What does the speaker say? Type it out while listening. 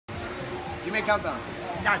Give me a countdown.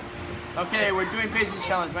 None. Okay, we're doing patience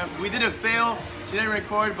challenge, man. We did a fail. She didn't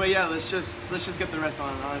record, but yeah, let's just get the rest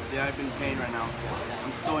on. Honestly, I'm in pain right now.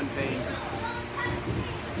 I'm so in pain.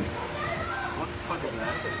 What the fuck is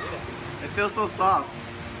that? It feels so soft.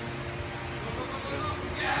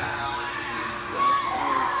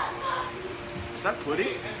 Is that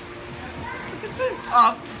pudding? What is this?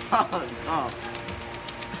 Oh fuck! Oh.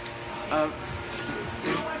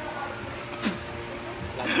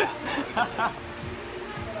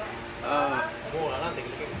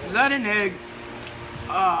 Is that an egg?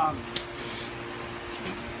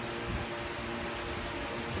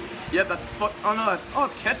 Yeah, that's fuck. Oh no,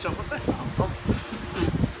 it's ketchup. What the hell?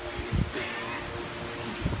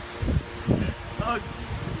 Oh.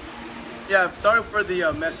 Yeah, sorry for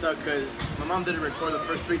the mess up because my mom didn't record the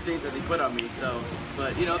first 3 things that they put on me. So,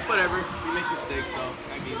 but you know, it's whatever. We make mistakes, so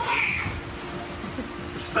I guess.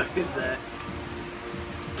 What is that?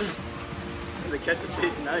 The ketchup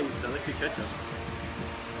tastes nice. I like the ketchup.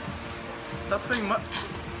 Stop putting keep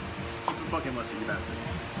the fucking mustard, you bastard.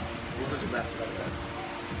 You're such a bastard for that.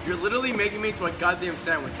 You're literally making me into a goddamn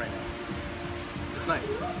sandwich right now. It's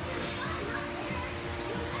nice.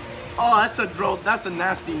 Oh, that's a gross. That's a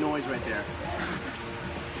nasty noise right there.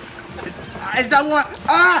 Is that what?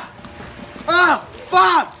 Ah! Oh,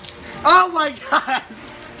 fuck! Oh my god!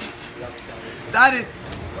 That is.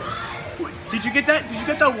 Did you get that? Did you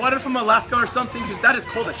get that water from Alaska or something? Because that is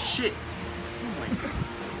cold as shit. Oh my god.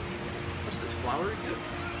 What's this, flour?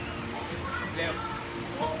 Yeah.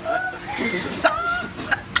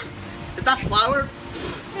 Is that flour?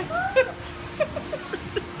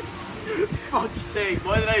 Fuck's sake,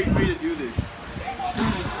 why did I agree to do this?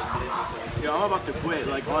 Yo, I'm about to quit,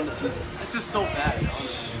 like honestly, this is so bad,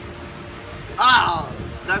 honestly. Ah!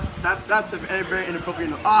 That's a very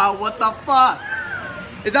inappropriate. Ah, what the fuck?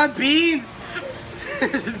 Is that beans?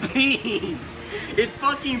 It's beans. It's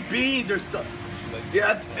fucking beans or something.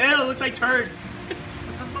 Yeah, it's ew, it looks like turds.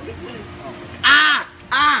 What the fuck is this? Ah!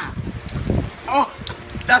 Ah! Oh,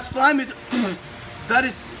 that slime is.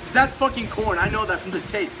 That's fucking corn. I know that from this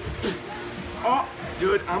taste. Oh,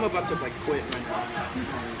 dude, I'm about to like quit right now.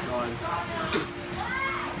 Oh my god.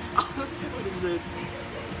 What is this?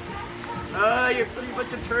 You're putting a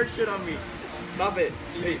bunch of turd shit on me. Stop it.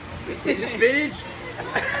 Hey, is this spinach?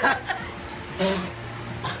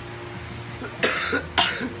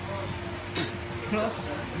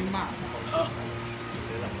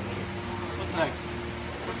 What's next?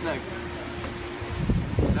 What's next?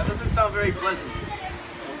 That doesn't sound very pleasant.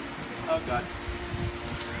 Oh god.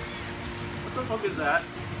 What the fuck is that?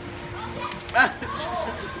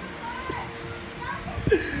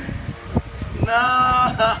 No! I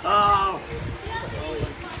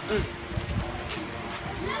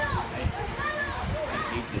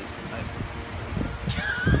hate this.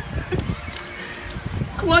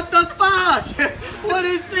 What the fuck? What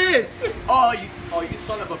is this? Oh, you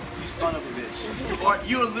son of a bitch.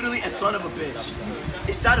 You are literally a son of a bitch.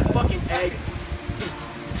 Is that a fucking egg?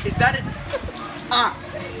 Is that it? Ah.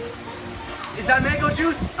 Is that mango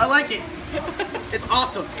juice? I like it. It's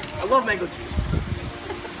awesome. I love mango juice.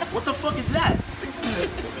 What the fuck is that?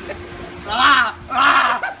 Ah!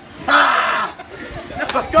 Ah! Ah!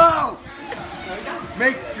 Let's go!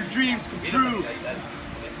 Make your dreams come true.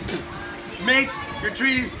 Make your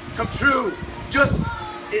dreams come true.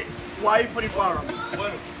 Why are you putting flour on me?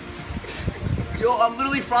 Yo, I'm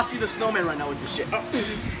literally Frosty the Snowman right now with this shit. Oh.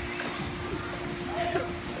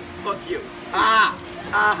 Fuck you. Ah!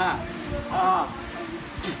 Aha! Ah!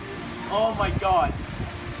 Oh my god.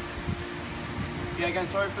 Yeah, again,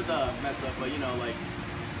 sorry for the mess up, but you know, like,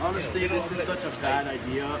 honestly, this is such a bad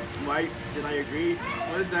idea. Why did I agree?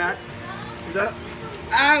 What is that? Is that?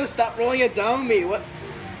 Ow! Stop rolling it down me. What?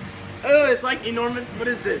 Oh, it's like enormous. What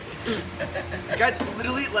is this? Guys,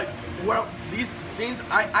 literally, like, well, these things,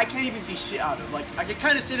 I can't even see shit out of. Like, I can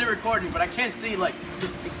kind of see the recording, but I can't see, like,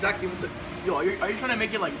 exactly what the. Yo, are you trying to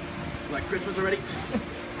make it like Christmas already?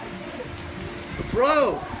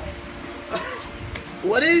 Bro!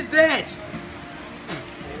 What is this?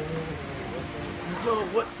 Yo,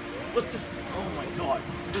 what's this? Oh my god.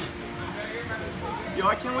 Yo,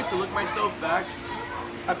 I can't wait to look myself back.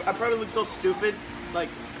 I probably look so stupid. Like,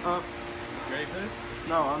 Ready for this?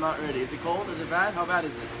 no, I'm not ready. Is it cold? Is it bad? How bad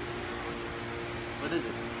is it? What is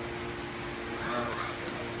it?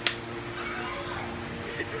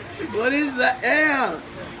 What is that? Ew!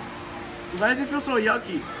 Why does it feel so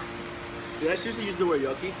yucky? Did I seriously use the word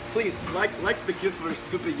yucky? Please, like the gift for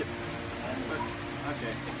stupid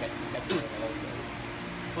okay.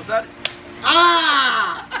 What's that?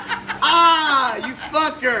 Ah! Ah! You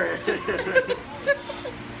fucker!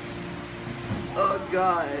 Oh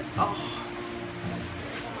god. Oh.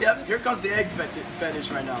 Yep, here comes the egg fetish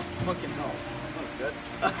right now. Fucking hell. Oh, good.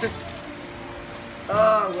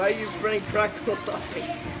 Oh, why are you running crackle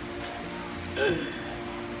line?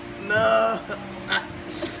 No.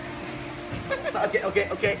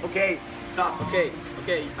 Okay. Stop. Okay.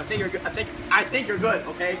 I think you're good. I think you're good.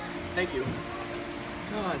 Okay. Thank you.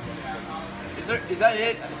 God. Is that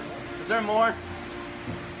it? Is there more?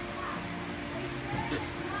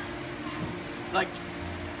 Like,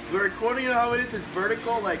 we're recording it how it is. It's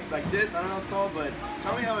vertical, like this. I don't know what it's called, but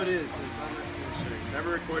tell me how it is. It's never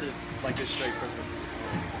recorded like this straight perfect.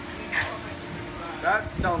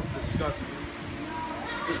 That sounds disgusting.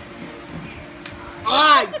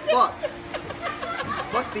 Ah, fuck!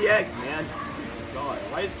 Fuck the eggs, man. God,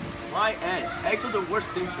 why eggs? Eggs are the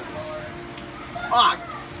worst thing for this. Ah!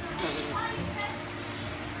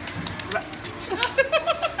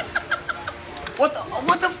 What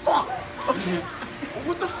the fuck?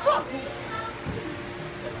 What the fuck?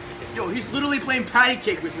 Yo, he's literally playing patty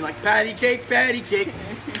cake with me, like patty cake.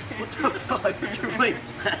 What the fuck? You're playing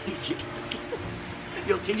patty cake.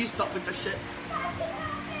 Yo, can you stop with the shit?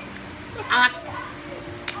 Ah!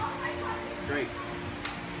 Great.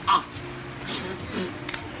 Ah!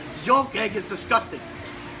 Yolk egg is disgusting.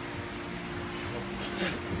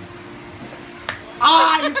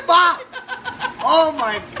 Ah, you fuck! Oh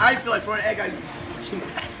my! I feel like for an egg, I fucking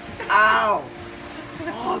nasty. Ow!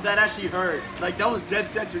 Oh, that actually hurt. Like that was dead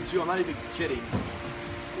center too. I'm not even kidding.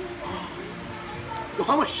 Oh. Yo,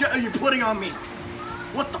 how much shit are you putting on me?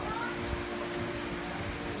 What the?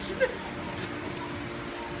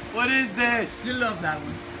 What is this? You love that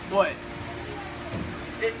one. What?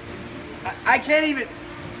 I can't even.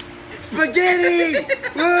 Spaghetti!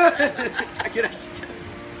 I can actually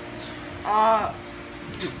tell.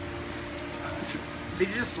 Did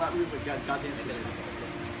you just slap me with a goddamn spaghetti?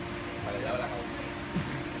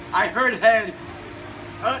 I heard head.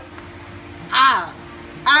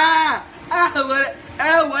 Why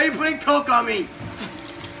are you putting Coke on me?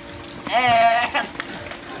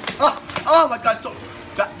 Oh my god, so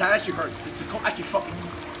that actually hurts. The Coke actually fucking.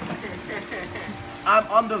 I'm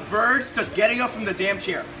on the verge just getting up from the damn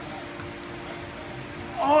chair.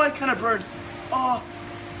 Oh, it kind of burns. Oh,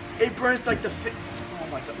 it burns like the fit. Oh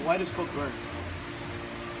my god, why does Coke burn?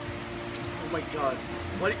 Oh my god.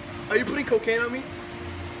 What? Are you putting cocaine on me?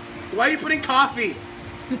 Why are you putting coffee?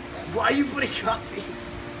 Why are you putting coffee?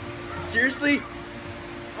 Seriously?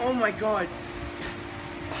 Oh my god.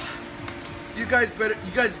 You guys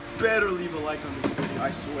better leave a like on this video,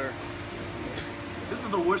 I swear. This is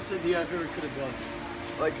the worst idea I've ever could have done.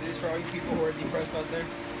 Like, Is this for all you people who are depressed out there?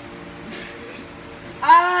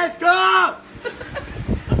 Stop!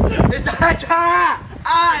 It's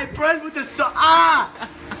it burns with the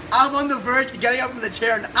I'm on the verge to getting up from the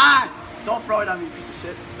chair and don't throw it on me, you piece of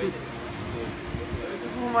shit.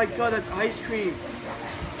 Oh my god, that's ice cream.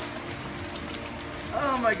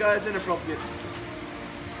 Oh my god, it's inappropriate.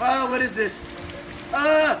 Oh, what is this?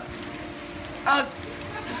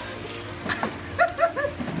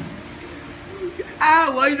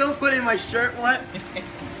 Why you don't put it in my shirt? What?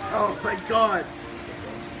 Oh my god.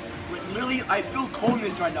 Like, literally, I feel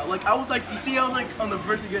coldness right now. Like, I was like, you see, I was like on the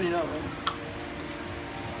verge of getting up, man.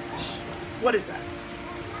 What is that?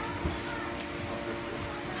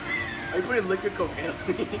 Are you putting liquid cocaine on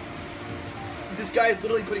me? This guy is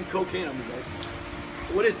literally putting cocaine on me, guys.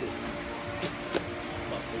 What is this?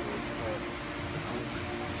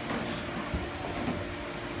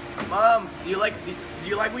 Mom, do you like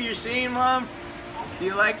what you're seeing, Mom? Do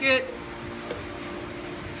you like it?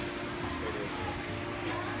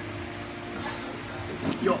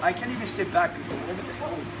 Yo, I can't even sit back because whatever the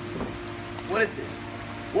hell is. What is this?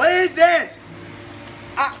 What is this?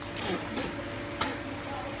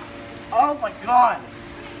 Oh my god!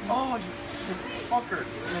 Oh, you fucker!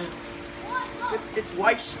 It's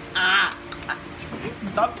white.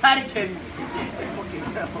 Stop panicking! Fucking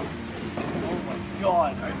hell! Oh my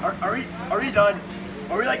god! Are we done?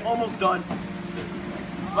 Are we like almost done?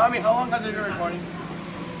 Mommy, how long has it been recording?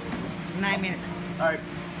 9 minutes. All right.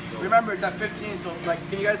 Remember, it's at 15, so like,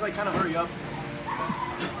 can you guys like kind of hurry up?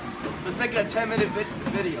 Let's make it a 10-minute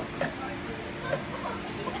video.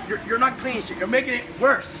 You're not cleaning shit. You're making it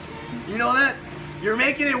worse. You know that? You're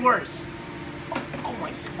making it worse. Oh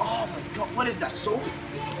my god. What is that, soap?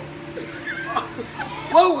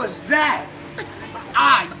 What was that?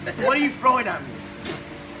 What are you throwing at me?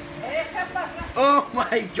 Oh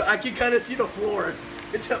my god. I can kind of see the floor.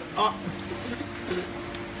 It's a...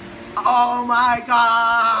 Oh my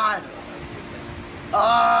god!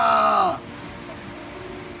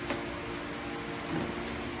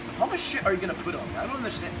 How much shit are you gonna put on me? I don't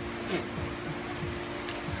understand.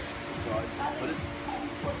 God, what is...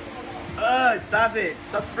 Stop it.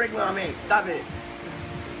 Stop sprinkling on me. Stop it.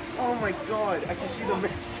 Oh my god. I can see the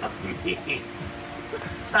mess on me.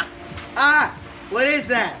 Ah! What is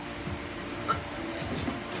that?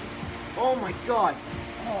 Oh my god.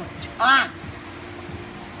 Oh, ah!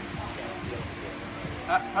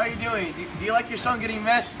 How are you doing? Do you like your son getting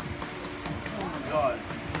messed? Oh my god.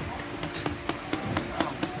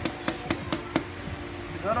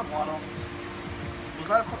 Is that a bottle? Was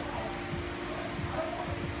that a...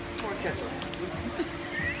 Pour ketchup.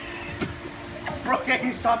 Bro, can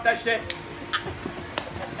you stop that shit?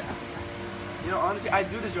 You know, honestly, I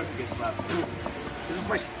do deserve to get slapped. This is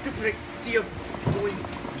my stupid idea of doing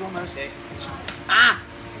dumbass shit. Ah!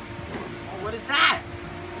 Oh, what is that?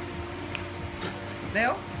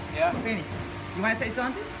 Leo, Yeah? finish. You want to say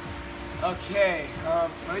something? Okay,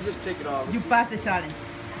 let me just take it off. Let's You see. passed the challenge.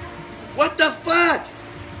 What the fuck?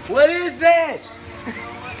 What is this?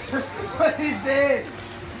 What is this?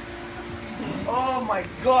 Oh my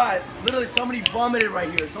god. Literally somebody vomited right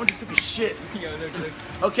here. Someone just took a shit. Yo, look, look.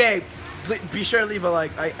 Okay, be sure to leave a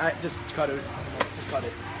like. I just cut it. Just cut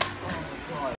it.